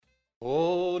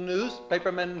Oh,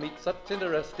 newspapermen meet such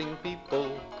interesting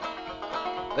people.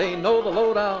 They know the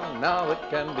lowdown, now it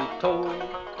can be told.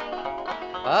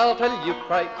 I'll tell you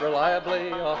quite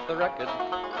reliably off the record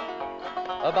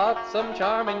about some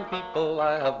charming people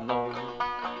I have known.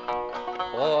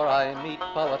 For I meet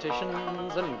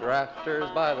politicians and grafters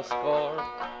by the score,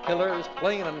 killers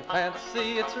plain and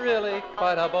fancy, it's really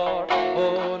quite a bore.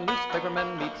 Oh,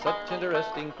 newspapermen meet such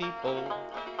interesting people.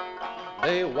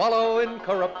 They wallow in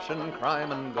corruption,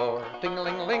 crime and gore.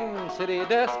 Ting-a-ling-ling, city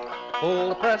desk, full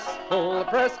the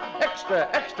press, extra,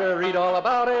 extra, read all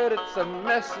about it, it's a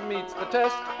mess, meets the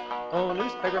test. Oh,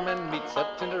 newspapermen meet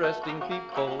such interesting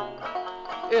people.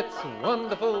 It's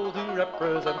wonderful to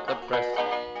represent the press.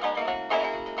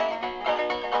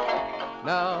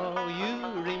 Now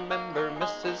you remember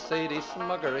Mrs. Sadie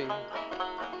Smuggery.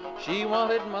 She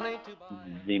wanted money to buy...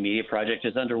 The Media Project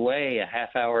is underway, a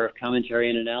half hour of commentary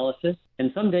and analysis,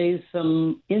 and some days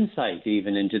some insight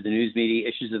even into the news media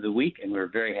issues of the week, and we're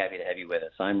very happy to have you with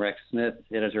us. I'm Rex Smith,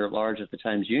 editor-at-large at the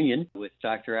Times-Union, with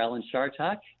Dr. Alan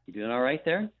Chartock. You doing all right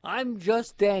there? I'm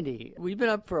just dandy. We've been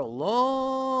up for a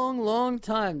long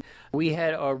time. We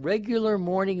had our regular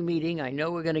morning meeting. I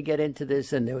know we're going to get into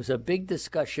this, and there was a big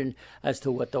discussion as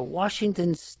to what the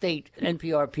Washington State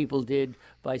NPR people did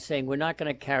by saying we're not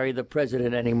going to carry the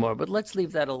president anymore. But let's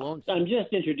leave that alone. I'm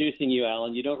just introducing you,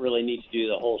 Alan. You don't really need to do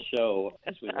the whole show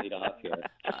as we lead off here.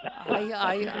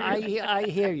 I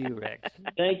hear you, Rex.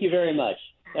 Thank you very much.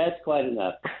 That's quite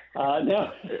enough.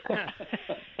 No.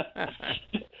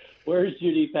 Where's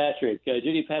Judy Patrick?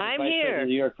 Judy Patrick, I'm Vice here. President of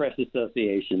the New York Press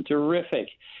Association. Terrific.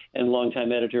 And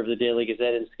longtime editor of the Daily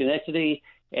Gazette in Schenectady.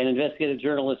 And investigative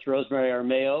journalist Rosemary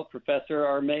Armao. Professor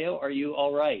Armao, are you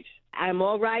all right? I'm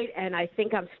all right, and I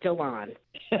think I'm still on.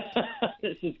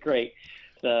 This is great.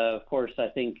 Of course, I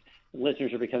think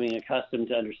listeners are becoming accustomed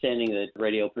to understanding that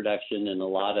radio production and a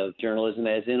lot of journalism,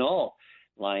 as in all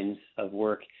lines of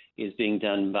work, is being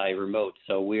done by remote.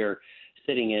 So we're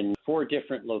sitting in 4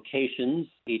 different locations,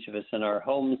 each of us in our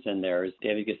homes, and there's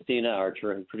David Gastina, our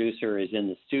terrific producer, is in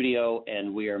the studio,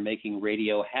 and we are making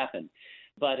radio happen.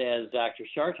 But as Dr.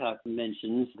 Chartock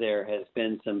mentions, there has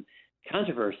been some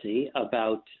controversy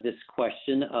about this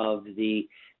question of the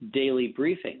daily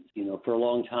briefings. You know, for a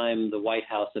long time, the White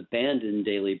House abandoned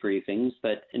daily briefings,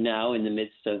 but now in the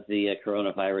midst of the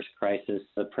coronavirus crisis,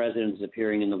 the president is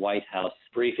appearing in the White House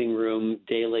briefing room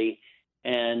daily.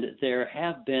 And there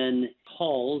have been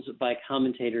calls by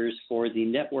commentators for the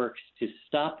networks to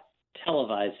stop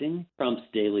televising Trump's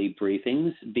daily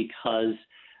briefings because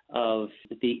of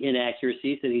the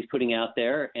inaccuracies that he's putting out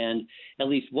there. And at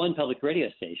least one public radio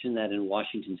station, that in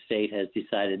Washington State, has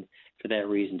decided for that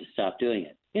reason to stop doing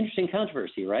it. Interesting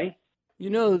controversy, right? You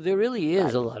know, there really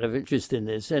is a lot of interest in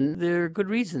this, and there are good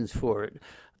reasons for it.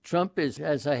 Trump is,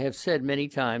 as I have said many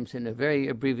times in a very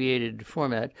abbreviated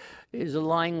format, is a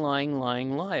lying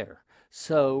liar.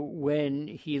 So when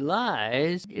he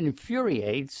lies, it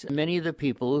infuriates many of the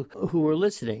people who are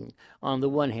listening on the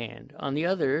one hand. On the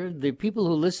other, the people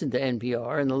who listen to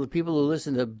NPR and the people who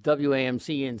listen to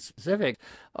WAMC in specific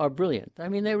are brilliant. I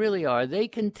mean, they really are. They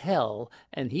can tell,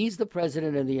 and he's the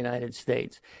president of the United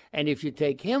States. And if you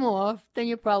take him off, then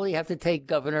you probably have to take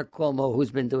Governor Cuomo,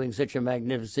 who's been doing such a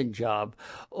magnificent job,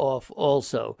 off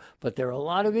also. But there are a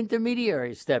lot of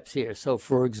intermediary steps here. So,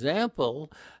 for example,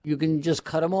 you can just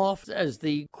cut him off as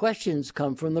the questions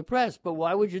come from the press. But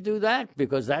why would you do that?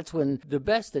 Because that's when the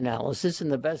best analysis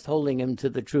and the best holding him to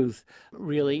the truth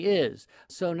really is.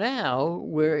 So now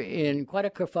we're in quite a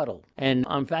kerfuddle. And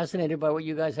I'm fascinated by what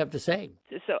you guys have to say.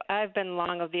 So I've been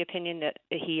long of the opinion that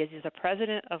he is a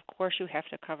president. Of course, you have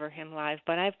to cover him live.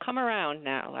 But I've come around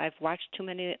now. I've watched too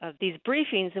many of these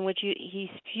briefings in which he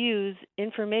spews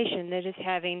information that is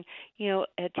having,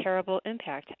 a terrible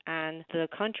impact on the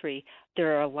country.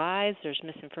 There are lies. There's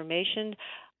misinformation.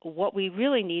 What we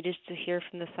really need is to hear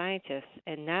from the scientists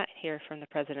and not hear from the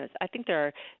presidents. I think there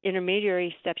are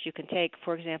intermediary steps you can take.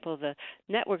 For example, the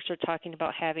networks are talking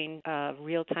about having a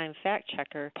real-time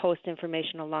fact-checker post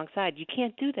information alongside. You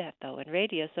can't do that, though, in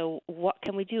radio. So what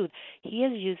can we do? He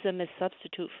has used them as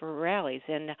substitute for rallies.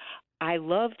 And I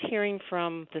loved hearing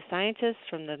from the scientists,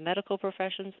 from the medical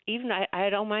professions. Even I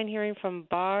don't mind hearing from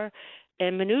Barr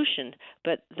and Mnuchin,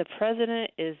 but the president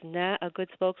is not a good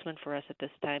spokesman for us at this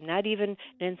time, not even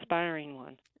an inspiring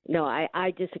one. No,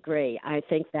 I disagree. I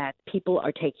think that people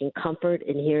are taking comfort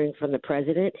in hearing from the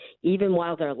president. Even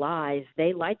while they're lies,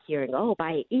 they like hearing,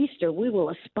 by Easter, we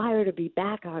will aspire to be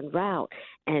back on route.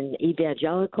 And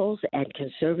evangelicals and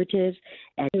conservatives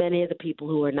and many of the people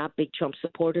who are not big Trump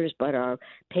supporters but are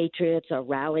patriots are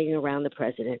rallying around the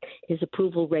president. His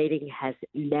approval rating has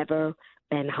never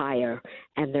been higher,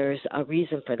 and there's a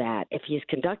reason for that. If he's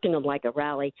conducting them like a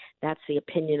rally, that's the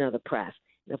opinion of the press.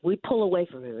 And if we pull away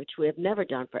from him, which we have never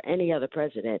done for any other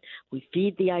president, we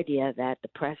feed the idea that the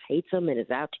press hates him and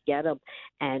is out to get him,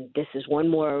 and this is one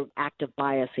more act of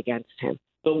bias against him.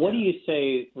 But what do you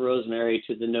say, Rosemary,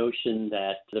 to the notion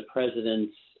that the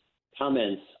president's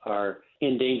comments are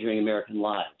endangering American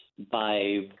lives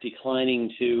by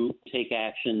declining to take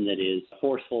action that is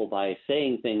forceful, by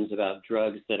saying things about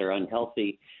drugs that are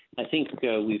unhealthy? I think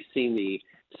we've seen the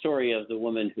story of the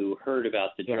woman who heard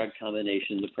about the drug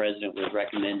combination the president was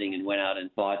recommending and went out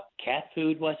and bought cat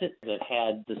food, was it, that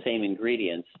had the same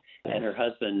ingredients, and her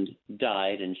husband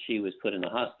died and she was put in the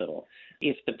hospital.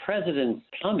 If the president's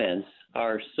comments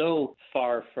are so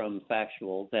far from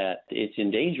factual that it's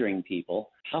endangering people,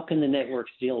 how can the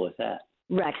networks deal with that?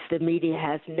 Rex, the media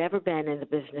has never been in the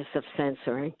business of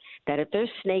censoring. That if there's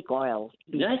snake oil,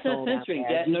 that's not censoring.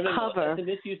 No, cover. That's a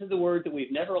misuse of the word that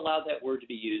we've never allowed that word to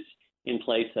be used in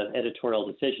place of editorial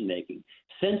decision making.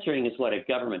 Censoring is what a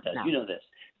government does. No. You know this.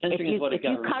 Censoring is what a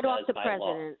government does by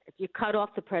law. If you cut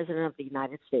off the president of the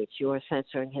United States, you are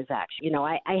censoring his action. You know,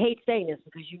 I hate saying this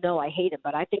because you know I hate it,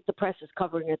 but I think the press is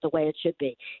covering it the way it should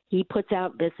be. He puts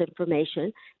out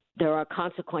misinformation. There are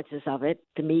consequences of it.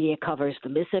 The media covers the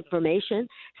misinformation,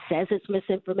 says it's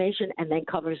misinformation, and then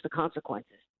covers the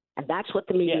consequences. And that's what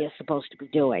the media is supposed to be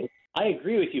doing. I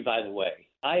agree with you, by the way.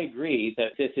 I agree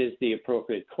that this is the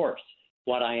appropriate course.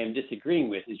 What I am disagreeing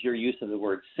with is your use of the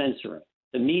word censoring.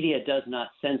 The media does not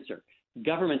censor.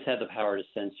 Governments have the power to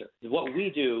censor. What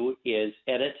we do is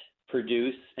edit,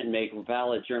 produce, and make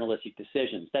valid journalistic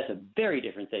decisions. That's a very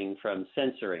different thing from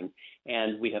censoring.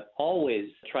 And we have always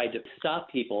tried to stop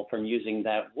people from using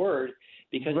that word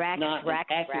because it's not an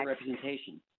accurate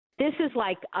representation. This is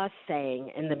like us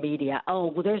saying in the media, oh,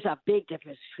 well, there's a big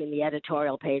difference between the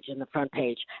editorial page and the front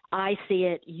page. I see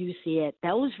it, you see it.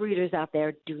 Those readers out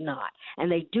there do not.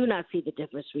 And they do not see the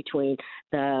difference between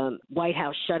the White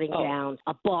House shutting down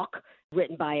a book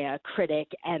written by a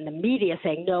critic and the media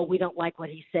saying, no, we don't like what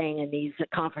he's saying in these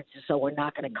conferences, so we're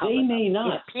not going to cover They may them.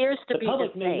 not. It appears to be the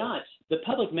public the may same. not. The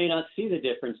public may not see the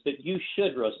difference, but you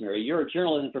should, Rosemary. You're a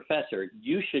journalism professor.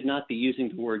 You should not be using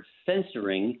the word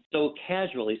censoring so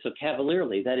casually, so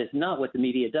cavalierly. That is not what the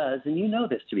media does, and you know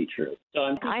this to be true. So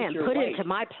I am put into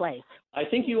my place. I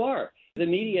think you are. The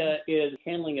media is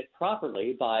handling it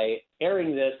properly by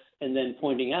airing this and then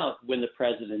pointing out when the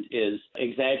president is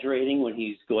exaggerating, when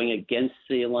he's going against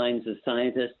the lines of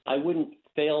scientists. I wouldn't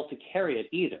fail to carry it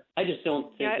either. I just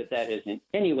don't think that is in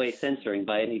any way censoring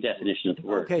by any definition of the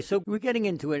word. Okay, so we're getting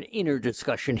into an inner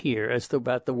discussion here as to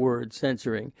about the word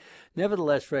censoring.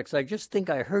 Nevertheless, Rex, I just think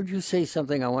I heard you say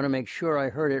something. I want to make sure I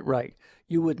heard it right.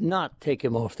 You would not take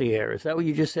him off the air. Is that what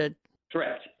you just said?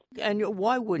 Correct. And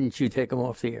why wouldn't you take him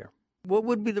off the air? What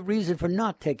would be the reason for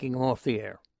not taking him off the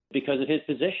air? Because of his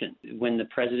position. When the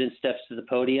president steps to the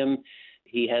podium,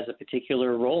 he has a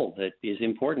particular role that is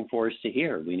important for us to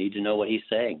hear. We need to know what he's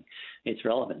saying. It's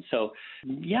relevant. So,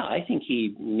 yeah, I think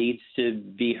he needs to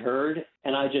be heard.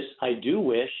 And I do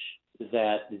wish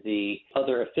that the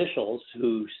other officials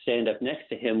who stand up next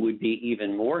to him would be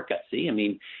even more gutsy. I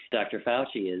mean, Dr.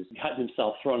 Fauci has gotten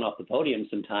himself thrown off the podium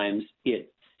sometimes,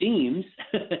 it seems,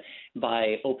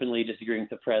 by openly disagreeing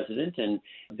with the president. And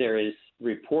there is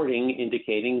reporting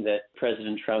indicating that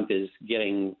President Trump is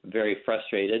getting very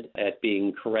frustrated at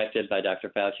being corrected by Dr.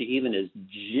 Fauci, even as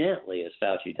gently as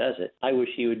Fauci does it. I wish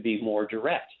he would be more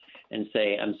direct and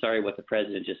say, I'm sorry, what the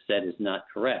president just said is not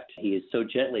correct. He is so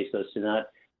gently so as to not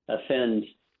offend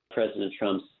President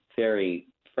Trump's very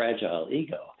fragile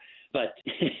ego. But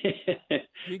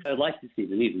I'd like to see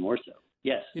them even more so.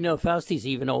 Yes. You know, Fauci's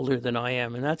even older than I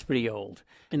am, and that's pretty old.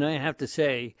 And I have to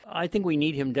say, I think we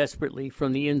need him desperately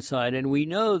from the inside, and we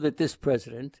know that this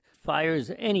president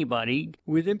fires anybody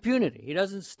with impunity. He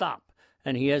doesn't stop,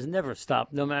 and he has never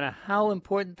stopped. No matter how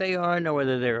important they are, no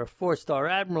whether they're a four-star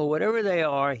admiral, whatever they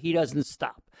are, he doesn't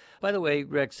stop. By the way,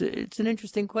 Rex, it's an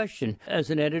interesting question.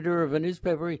 As an editor of a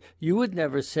newspaper, you would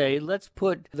never say, let's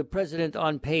put the president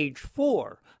on page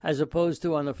 4, as opposed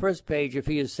to on the first page if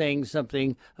he is saying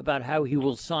something about how he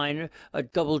will sign a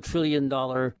 $2 trillion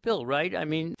bill, right? I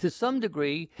mean, to some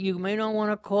degree, you may not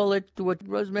want to call it what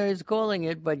Rosemary is calling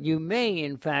it, but you may,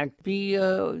 in fact, be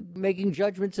making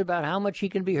judgments about how much he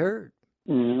can be heard.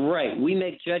 Right. We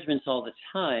make judgments all the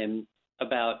time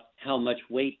about how much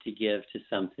weight to give to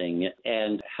something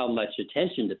and how much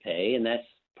attention to pay, and that's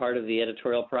part of the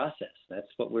editorial process. That's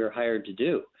what we're hired to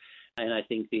do. And I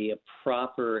think the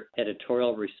proper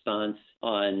editorial response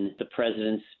on the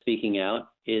president speaking out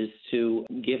is to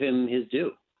give him his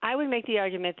due. I would make the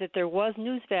argument that there was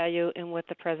news value in what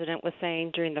the president was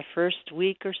saying during the first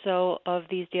week or so of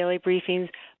these daily briefings,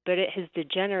 but it has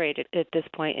degenerated at this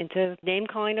point into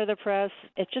name-calling of the press.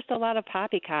 It's just a lot of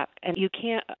poppycock, and you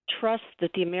can't trust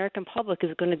that the American public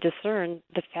is going to discern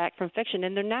the fact from fiction,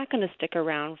 and they're not going to stick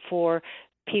around for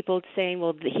people saying,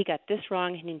 well, he got this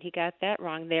wrong and he got that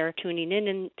wrong. They're tuning in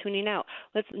and tuning out.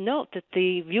 Let's note that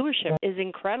the viewership is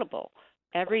incredible.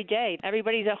 Every day,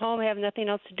 everybody's at home, have nothing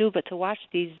else to do but to watch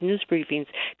these news briefings.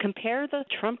 Compare the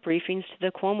Trump briefings to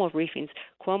the Cuomo briefings.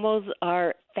 Cuomo's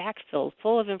are fact-filled,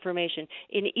 full of information.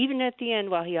 And even at the end,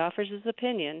 while he offers his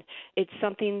opinion, it's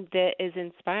something that is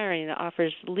inspiring, that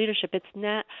offers leadership. It's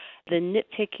not the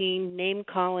nitpicking,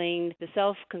 name-calling, the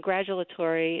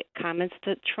self-congratulatory comments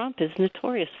that Trump is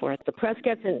notorious for. The press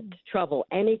gets into trouble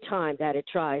any time that it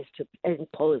tries to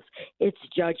impose its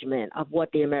judgment of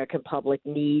what the American public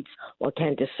needs or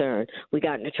can discern. We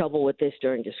got into trouble with this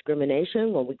during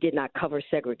discrimination when we did not cover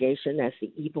segregation as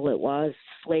the evil it was,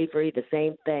 slavery, the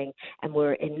same thing, and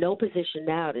we're in no position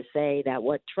now to say that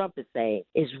what Trump is saying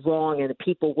is wrong and the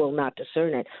people will not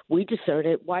discern it. We discern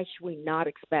it. Why should we not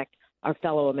expect our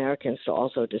fellow Americans to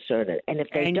also discern it? And if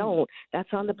they don't, that's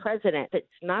on the president. It's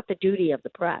not the duty of the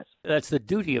press. That's the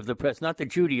duty of the press, not the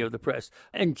duty of the press.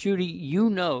 And Judy, you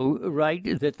know,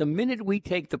 right, that the minute we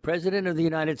take the president of the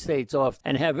United States off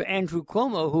and have Andrew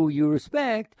Cuomo, who you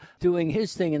respect, doing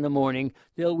his thing in the morning,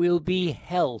 there will be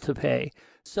hell to pay.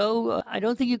 So I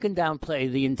don't think you can downplay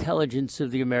the intelligence of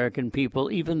the American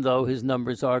people, even though his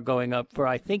numbers are going up for,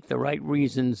 I think, the right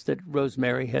reasons that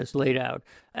Rosemary has laid out.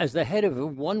 As the head of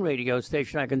one radio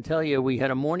station, I can tell you we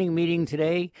had a morning meeting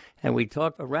today, and we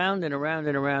talked around and around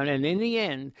and around, and in the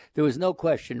end, there was no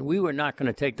question we were not going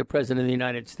to take the President of the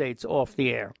United States off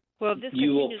the air. Well, if this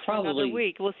continues for another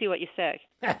week, we'll see what you say.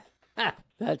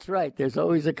 That's right. There's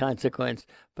always a consequence.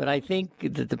 But I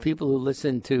think that the people who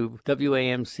listen to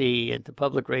WAMC and to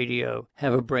public radio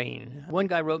have a brain. One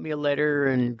guy wrote me a letter,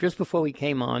 and just before we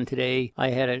came on today, I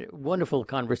had a wonderful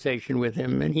conversation with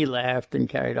him, and he laughed and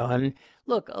carried on.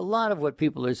 Look, a lot of what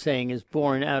people are saying is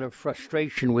born out of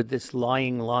frustration with this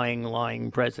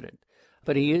lying president.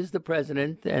 But he is the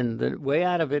president, and the way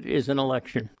out of it is an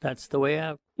election. That's the way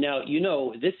out. Now, you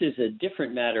know, this is a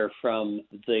different matter from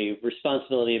the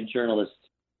responsibility of journalists.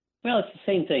 Well, it's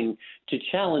the same thing to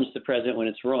challenge the president when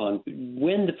it's wrong.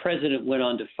 When the president went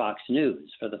on to Fox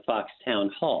News for the Fox Town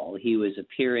Hall, he was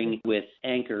appearing with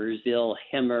anchors Bill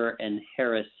Hemmer and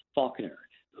Harris Faulkner,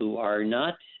 who are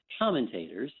not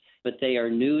commentators, but they are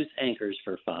news anchors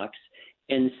for Fox.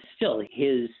 And still,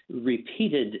 his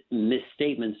repeated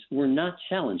misstatements were not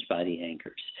challenged by the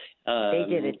anchors. They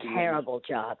did a terrible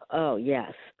job. Oh,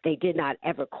 yes. They did not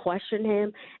ever question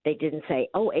him. They didn't say,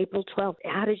 oh, April 12th,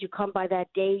 how did you come by that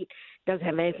date? Doesn't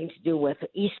have anything to do with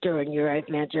Easter and your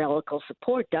evangelical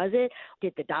support, does it?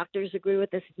 Did the doctors agree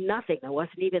with this? Nothing. There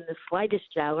wasn't even the slightest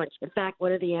challenge. In fact,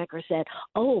 one of the anchors said,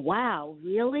 oh, wow,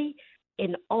 really?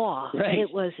 In awe. Right.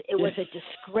 It was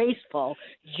a disgraceful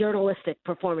journalistic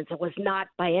performance. It was not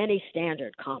by any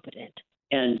standard competent.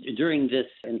 And during this,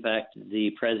 in fact,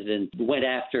 the president went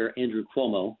after Andrew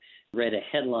Cuomo, read a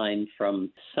headline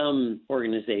from some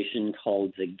organization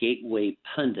called the Gateway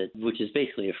Pundit, which is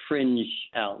basically a fringe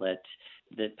outlet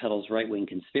that peddles right-wing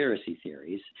conspiracy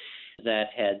theories, that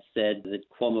had said that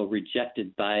Cuomo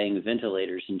rejected buying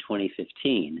ventilators in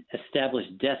 2015,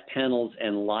 established death panels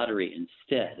and lottery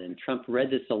instead. And Trump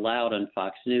read this aloud on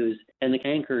Fox News, and the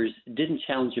anchors didn't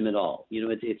challenge him at all. You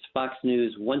know, it's Fox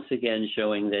News once again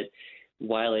showing that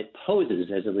while it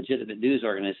poses as a legitimate news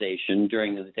organization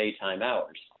during the daytime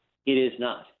hours, it is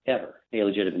not ever a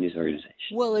legitimate news organization.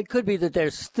 Well, it could be that they're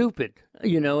stupid,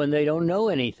 you know, and they don't know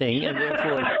anything, and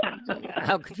therefore,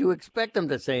 how could you expect them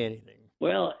to say anything?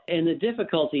 Well, and the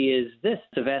difficulty is this.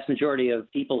 The vast majority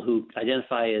of people who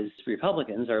identify as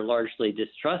Republicans are largely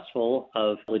distrustful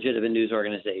of legitimate news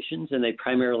organizations, and they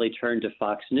primarily turn to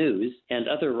Fox News and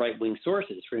other right-wing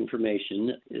sources for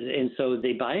information. And so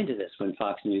they buy into this when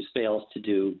Fox News fails to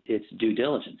do its due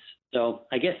diligence. So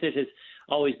I guess it has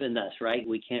always been thus, right?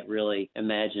 We can't really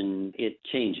imagine it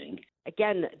changing.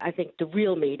 Again, I think the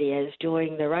real media is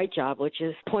doing the right job, which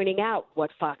is pointing out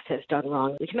what Fox has done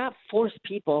wrong. We cannot force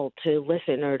people to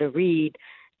listen or to read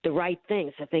the right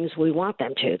things, the things we want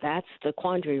them to. That's the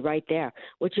quandary right there,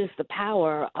 which is the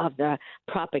power of the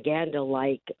propaganda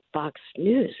like Fox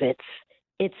News.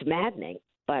 It's maddening.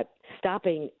 But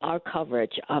stopping our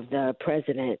coverage of the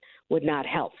president would not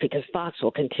help because Fox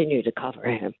will continue to cover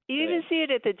him. You even see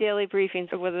it at the daily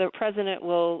briefings where the president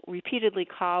will repeatedly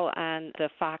call on the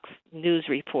Fox News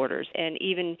reporters. And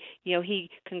even, he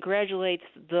congratulates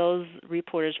those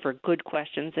reporters for good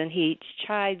questions, and he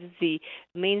chides the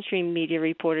mainstream media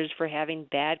reporters for having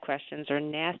bad questions or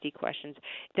nasty questions.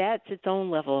 That's its own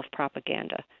level of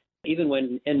propaganda. Even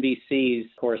when NBC's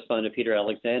correspondent Peter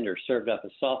Alexander served up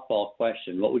a softball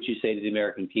question, what would you say to the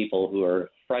American people who are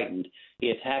frightened?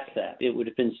 He attacked that. It would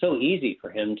have been so easy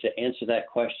for him to answer that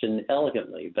question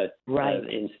elegantly, but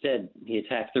instead he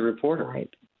attacked the reporter. Right.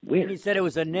 And he said it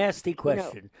was a nasty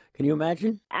question. Can you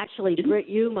imagine? Actually, Britt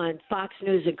Hume on Fox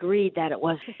News agreed that it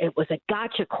was a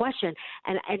gotcha question,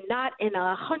 and not in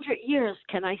 100 years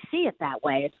can I see it that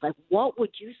way. It's like, what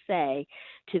would you say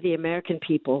to the American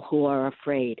people who are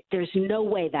afraid? There's no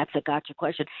way that's a gotcha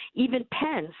question. Even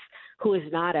Pence, who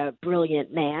is not a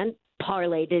brilliant man,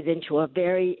 parlayed it into a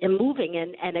very moving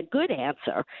and a good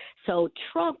answer. So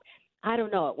Trump, I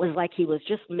don't know. It was like he was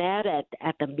just mad at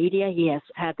the media. He has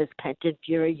had this pent-in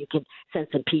fury. You can sense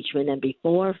impeachment and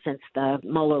before, since the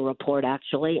Mueller report,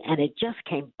 actually. And it just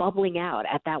came bubbling out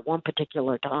at that one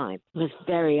particular time. It was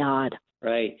very odd.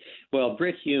 Right. Well,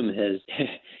 Britt Hume is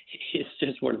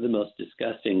just one of the most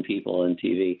disgusting people on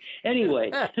TV. Anyway,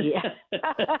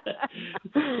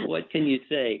 what can you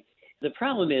say? The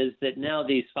problem is that now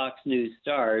these Fox News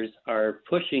stars are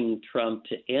pushing Trump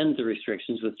to end the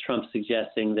restrictions, with Trump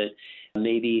suggesting that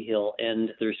maybe he'll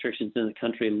end the restrictions in the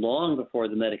country long before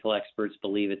the medical experts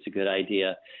believe it's a good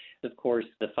idea. Of course,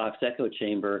 the Fox echo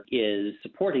chamber is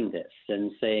supporting this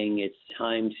and saying it's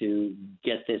time to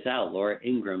get this out. Laura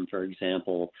Ingraham, for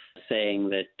example, saying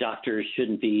that doctors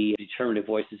shouldn't be determinative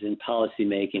voices in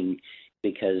policymaking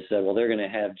because, they're going to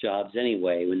have jobs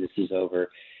anyway when this is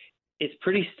over. It's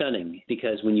pretty stunning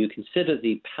because when you consider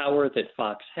the power that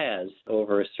Fox has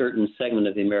over a certain segment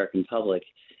of the American public,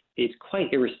 it's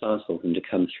quite irresponsible of them to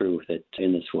come through with it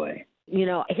in this way.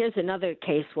 Here's another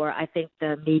case where I think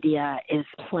the media is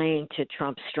playing to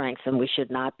Trump's strengths, and we should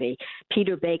not be.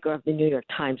 Peter Baker of the New York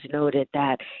Times noted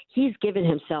that he's given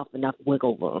himself enough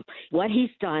wiggle room. What he's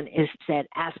done is said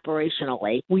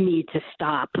aspirationally, we need to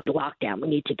stop the lockdown. We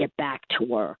need to get back to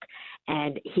work.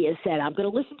 And he has said, I'm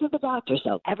going to listen to the doctors.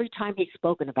 So every time he's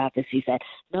spoken about this, he said,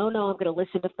 no, I'm going to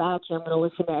listen to Fauci. I'm going to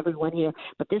listen to everyone here.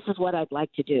 But this is what I'd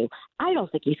like to do. I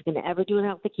don't think he's going to ever do it. I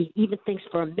don't think he even thinks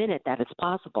for a minute that it's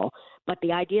possible. But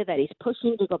the idea that he's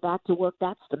pushing to go back to work,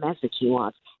 that's the message he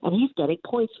wants. And he's getting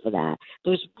points for that.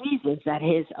 There's reasons that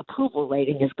his approval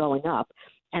rating is going up.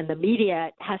 And the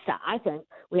media has to, I think,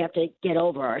 we have to get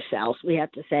over ourselves. We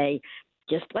have to say,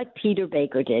 just like Peter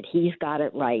Baker did, he's got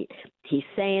it right. He's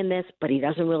saying this, but he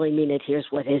doesn't really mean it. Here's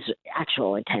what his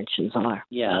actual intentions are.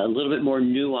 Yeah, a little bit more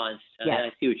nuanced. Yes.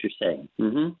 I see what you're saying.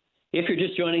 Mm-hmm. If you're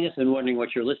just joining us and wondering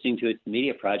what you're listening to, it's the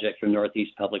Media Project from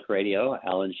Northeast Public Radio.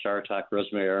 Alan Chartock,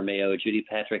 Rosemary Armao, Judy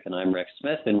Patrick, and I'm Rex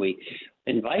Smith. And we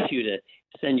invite you to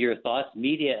send your thoughts,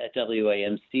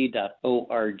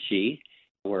 media@wamc.org.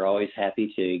 We're always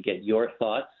happy to get your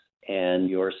thoughts and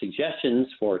your suggestions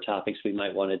for topics we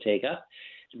might want to take up,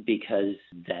 because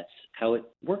that's how it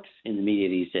works in the media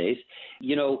these days.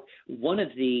 One of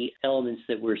the elements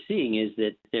that we're seeing is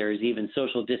that there's even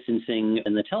social distancing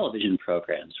in the television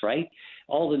programs, right?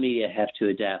 All the media have to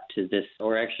adapt to this,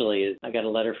 or actually, I got a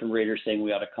letter from readers saying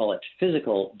we ought to call it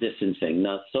physical distancing,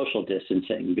 not social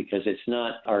distancing, because it's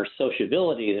not our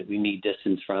sociability that we need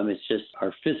distance from, it's just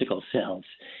our physical selves.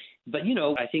 But,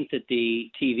 I think that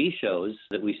the TV shows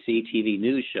that we see, TV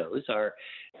news shows, are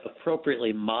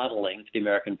appropriately modeling to the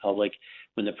American public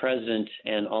when the president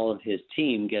and all of his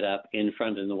team get up in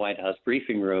front of the White House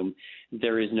briefing room,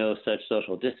 there is no such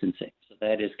social distancing. So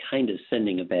that is kind of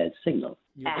sending a bad signal.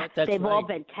 They've all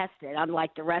been tested.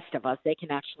 Unlike the rest of us, they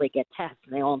can actually get tests,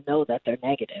 and they all know that they're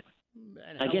negative.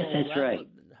 I guess that's right.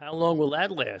 How long will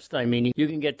that last? I mean, you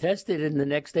can get tested and the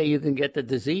next day you can get the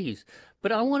disease.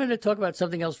 But I wanted to talk about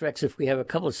something else, Rex, if we have a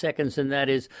couple of seconds, and that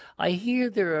is, I hear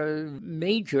there are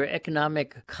major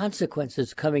economic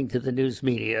consequences coming to the news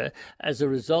media as a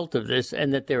result of this,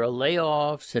 and that there are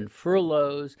layoffs and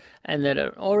furloughs, and that an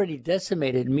already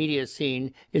decimated media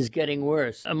scene is getting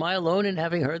worse. Am I alone in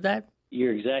having heard that?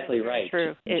 You're exactly right.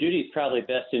 True. Judy's probably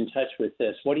best in touch with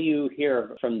this. What do you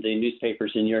hear from the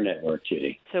newspapers in your network,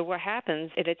 Judy? So what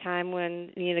happens at a time when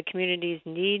the communities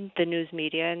need the news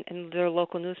media and their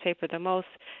local newspaper the most,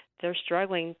 they're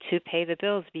struggling to pay the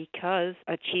bills because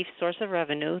a chief source of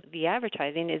revenue, the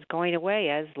advertising, is going away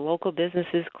as local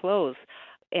businesses close.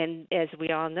 And as we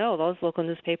all know, those local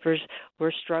newspapers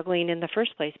were struggling in the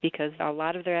first place because a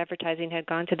lot of their advertising had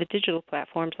gone to the digital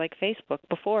platforms like Facebook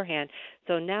beforehand.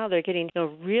 So now they're getting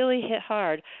really hit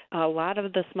hard. A lot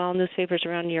of the small newspapers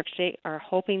around New York State are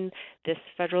hoping this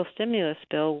federal stimulus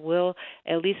bill will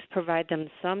at least provide them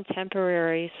some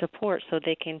temporary support so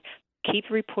they can keep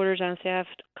reporters on staff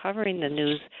covering the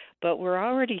news. But we're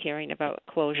already hearing about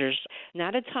closures.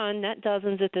 Not a ton, not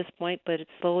dozens at this point, but it's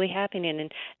slowly happening.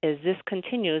 And as this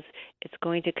continues, it's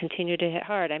going to continue to hit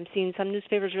hard. I'm seeing some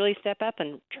newspapers really step up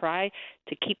and try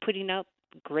to keep putting out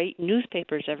great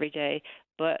newspapers every day.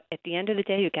 But at the end of the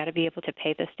day, you've got to be able to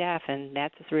pay the staff, and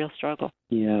that's a real struggle.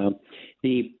 Yeah.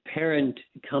 The parent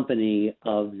company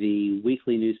of the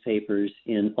weekly newspapers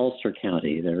in Ulster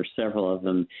County, there are several of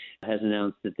them, has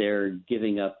announced that they're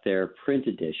giving up their print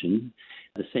edition.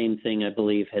 The same thing, I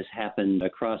believe, has happened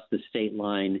across the state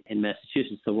line in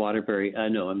Massachusetts. Waterbury,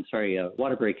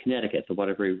 Connecticut, the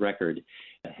Waterbury Record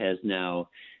has now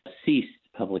ceased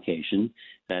publication.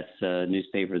 That's a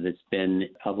newspaper that's been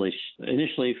published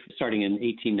initially starting in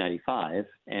 1895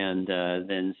 and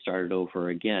then started over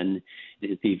again.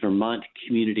 The Vermont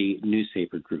Community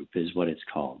Newspaper Group is what it's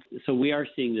called. So we are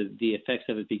seeing the effects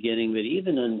of it beginning, but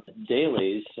even on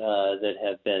dailies that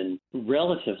have been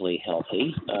relatively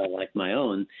healthy, like my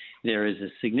own, there is a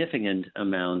significant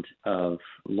amount of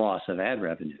loss of ad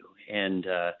revenue. And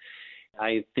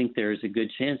I think there's a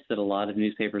good chance that a lot of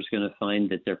newspapers are going to find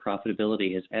that their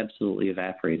profitability has absolutely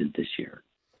evaporated this year.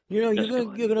 You're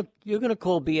gonna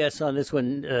call BS on this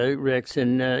one, Rex.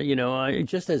 And I,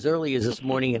 just as early as this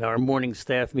morning in our morning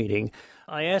staff meeting,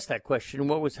 I asked that question: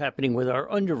 what was happening with our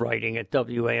underwriting at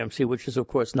WAMC, which is of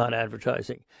course not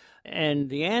advertising, and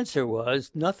the answer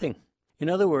was nothing. In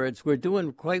other words, we're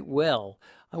doing quite well.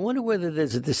 I wonder whether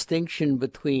there's a distinction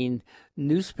between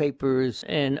newspapers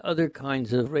and other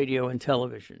kinds of radio and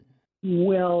television.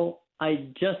 Well, I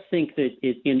just think that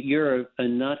you're a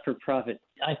not-for-profit.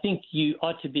 I think you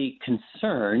ought to be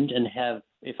concerned and have,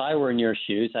 if I were in your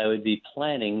shoes, I would be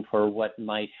planning for what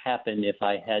might happen if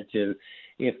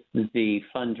the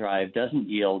fund drive doesn't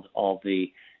yield all the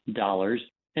dollars.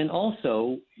 And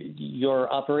also,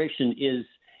 your operation is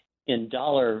in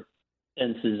dollar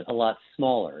senses a lot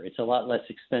smaller. It's a lot less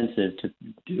expensive to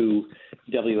do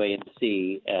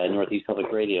WAMC, Northeast Public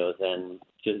Radio, than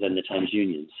the Times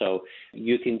Union. So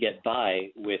you can get by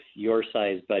with your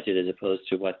size budget as opposed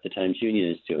to what the Times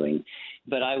Union is doing.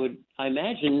 But I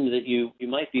imagine that you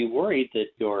might be worried that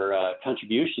your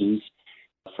contributions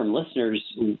from listeners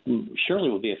surely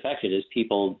will be affected as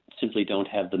people simply don't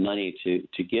have the money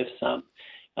to give some.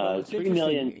 3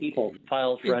 million people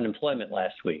filed for unemployment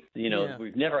last week.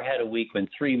 We've never had a week when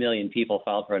 3 million people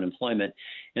filed for unemployment.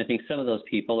 And I think some of those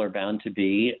people are bound to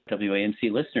be WAMC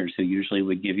listeners who usually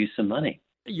would give you some money.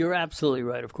 You're absolutely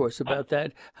right, of course, about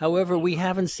that. However, we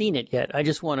haven't seen it yet. I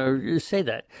just want to say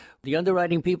that. The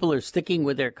underwriting people are sticking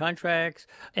with their contracts,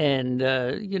 and,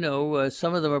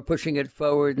 some of them are pushing it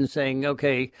forward and saying,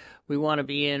 okay, we want to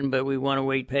be in, but we want to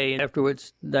wait, pay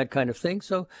afterwards, that kind of thing.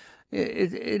 So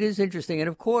it is interesting. And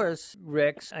of course,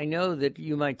 Rex, I know that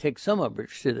you might take some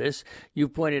umbrage to this. You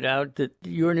pointed out that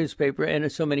your newspaper and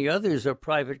so many others are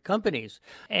private companies,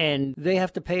 and they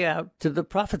have to pay out to the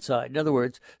profit side. In other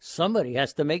words, somebody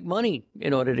has to make money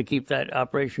in order to keep that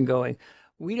operation going.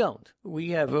 We don't.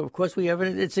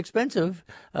 It's expensive.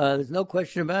 There's no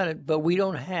question about it, but we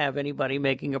don't have anybody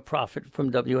making a profit from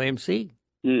WAMC.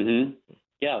 Mm-hmm.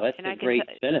 Yeah, that's a great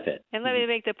benefit. And let me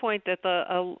make the point that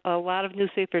a lot of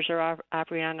newspapers are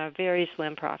operating on a very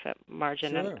slim profit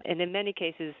margin. Sure. And in many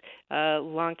cases,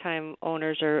 longtime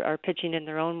owners are pitching in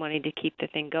their own money to keep the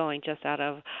thing going just out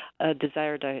of a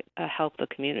desire to help the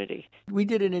community. We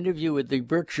did an interview with the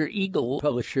Berkshire Eagle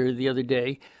publisher the other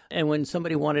day, and when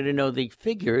somebody wanted to know the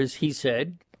figures, he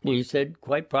said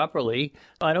quite properly,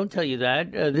 I don't tell you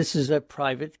that. This is a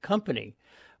private company.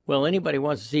 Well, anybody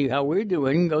wants to see how we're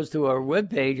doing goes to our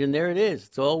webpage, and there it is.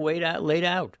 It's all laid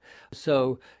out.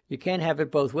 So you can't have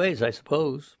it both ways, I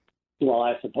suppose. Well,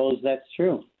 I suppose that's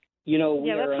true.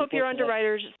 Let's hope your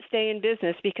underwriters stay in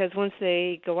business, because once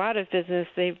they go out of business,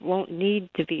 they won't need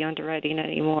to be underwriting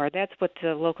anymore. That's what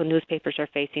the local newspapers are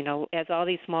facing. As all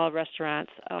these small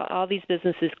restaurants, all these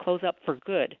businesses close up for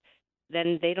good,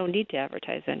 then they don't need to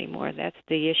advertise anymore. That's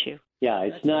the issue. Yeah,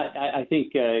 it's not. I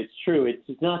think it's true.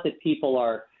 It's not that people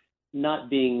are not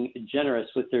being generous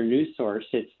with their news source.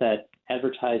 It's that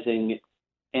advertising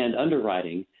and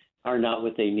underwriting are not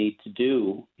what they need to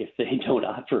do if they don't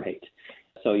operate.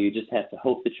 So you just have to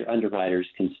hope that your underwriters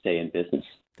can stay in business.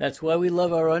 That's why we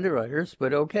love our underwriters.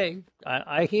 But okay,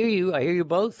 I hear you. I hear you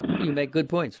both. You make good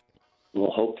points.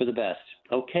 We'll hope for the best.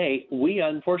 Okay, we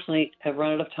unfortunately have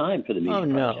run out of time for the Media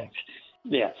Project.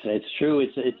 Yes, it's true.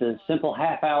 It's a simple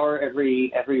half hour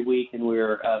every week, and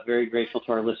we're very grateful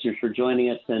to our listeners for joining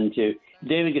us, and to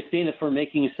David Gastina for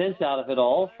making sense out of it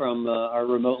all from our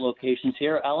remote locations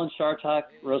here. Alan Chartock,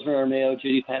 Rosemary Armao,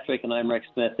 Judy Patrick, and I'm Rex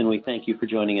Smith, and we thank you for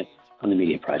joining us on the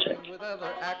Media Project. With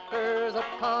other actors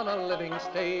upon a living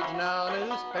stage now,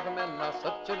 newspapermen are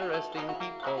such interesting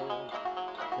people.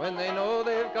 When they know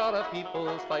they've got a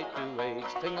people's fight to wage,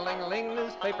 ting-a-ling-a-ling,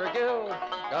 newspaper guild,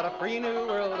 got a free new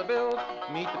world to build.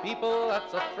 Meet the people,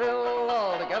 that's a thrill,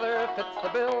 all together fits the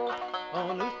bill.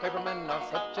 Oh, newspapermen are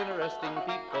such interesting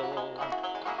people.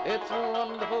 It's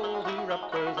wonderful to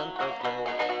represent the guild.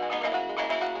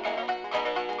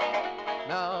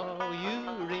 Now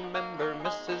you remember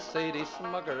Mrs. Sadie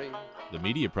Smuggery. The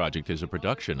Media Project is a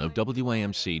production of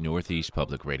WAMC Northeast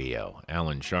Public Radio.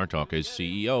 Alan Chartock is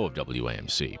CEO of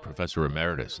WAMC, Professor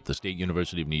Emeritus at the State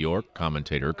University of New York,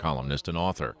 commentator, columnist, and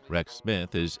author. Rex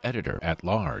Smith is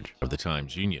Editor-at-Large of the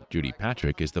Times-Union. Judy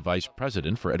Patrick is the Vice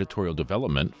President for Editorial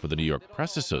Development for the New York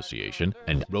Press Association.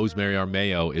 And Rosemary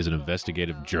Armao is an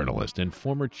investigative journalist and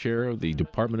former chair of the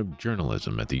Department of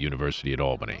Journalism at the University at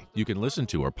Albany. You can listen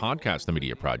to or podcast The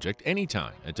Media Project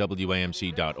anytime at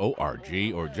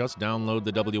WAMC.org or just download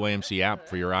the WAMC app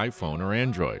for your iPhone or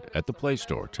Android at the Play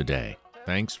Store today.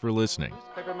 Thanks for listening.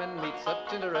 Newspapermen meet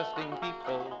such interesting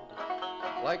people,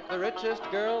 like the richest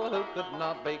girl who could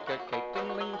not bake a cake.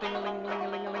 Ting-a-ling, ting-a-ling,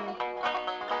 ling-a-ling-a-ling.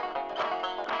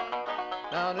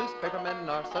 Now newspapermen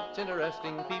are such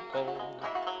interesting people.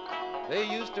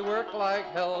 They used to work like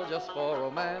hell just for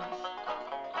romance,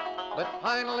 but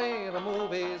finally the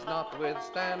movies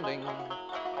notwithstanding,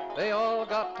 they all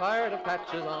got tired of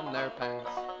patches on their pants.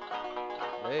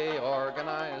 They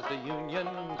organized a union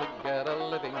to get a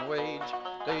living wage.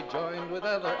 They joined with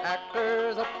other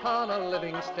actors upon a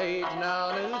living stage.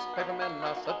 Now newspapermen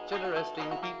are such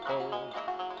interesting people.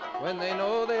 When they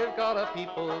know they've got a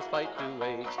people's fight to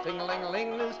wage,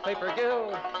 ting-a-ling-a-ling, newspaper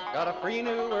guild, got a free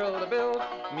new world to build.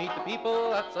 Meet the people,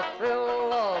 that's a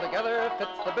thrill, all together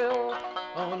fits the bill.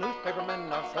 Oh,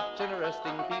 newspapermen are such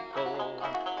interesting people.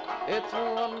 It's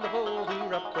wonderful to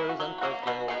represent the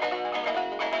guild.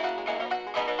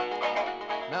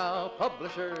 Now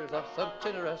publishers are such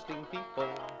interesting people.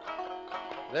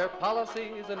 Their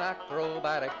policy's an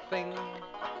acrobatic thing.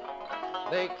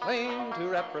 They claim to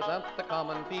represent the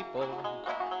common people.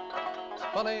 It's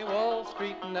funny, Wall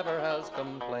Street never has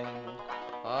complained.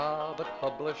 Ah, but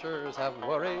publishers have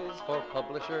worries, for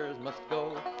publishers must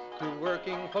go to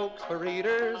working folks for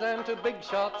readers and to big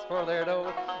shots for their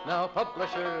dough. Now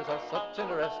publishers are such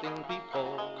interesting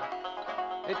people.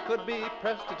 It could be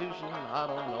prostitution, I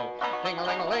don't know.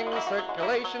 Ting-a-ling-a-ling,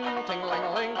 circulation,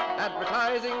 ting-a-ling-a-ling,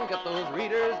 advertising, get those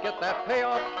readers, get that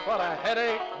payoff. What a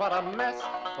headache, what a mess.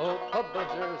 Oh,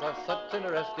 publishers are such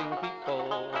interesting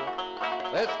people.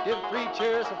 Let's give 3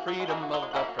 cheers for freedom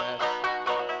of the press.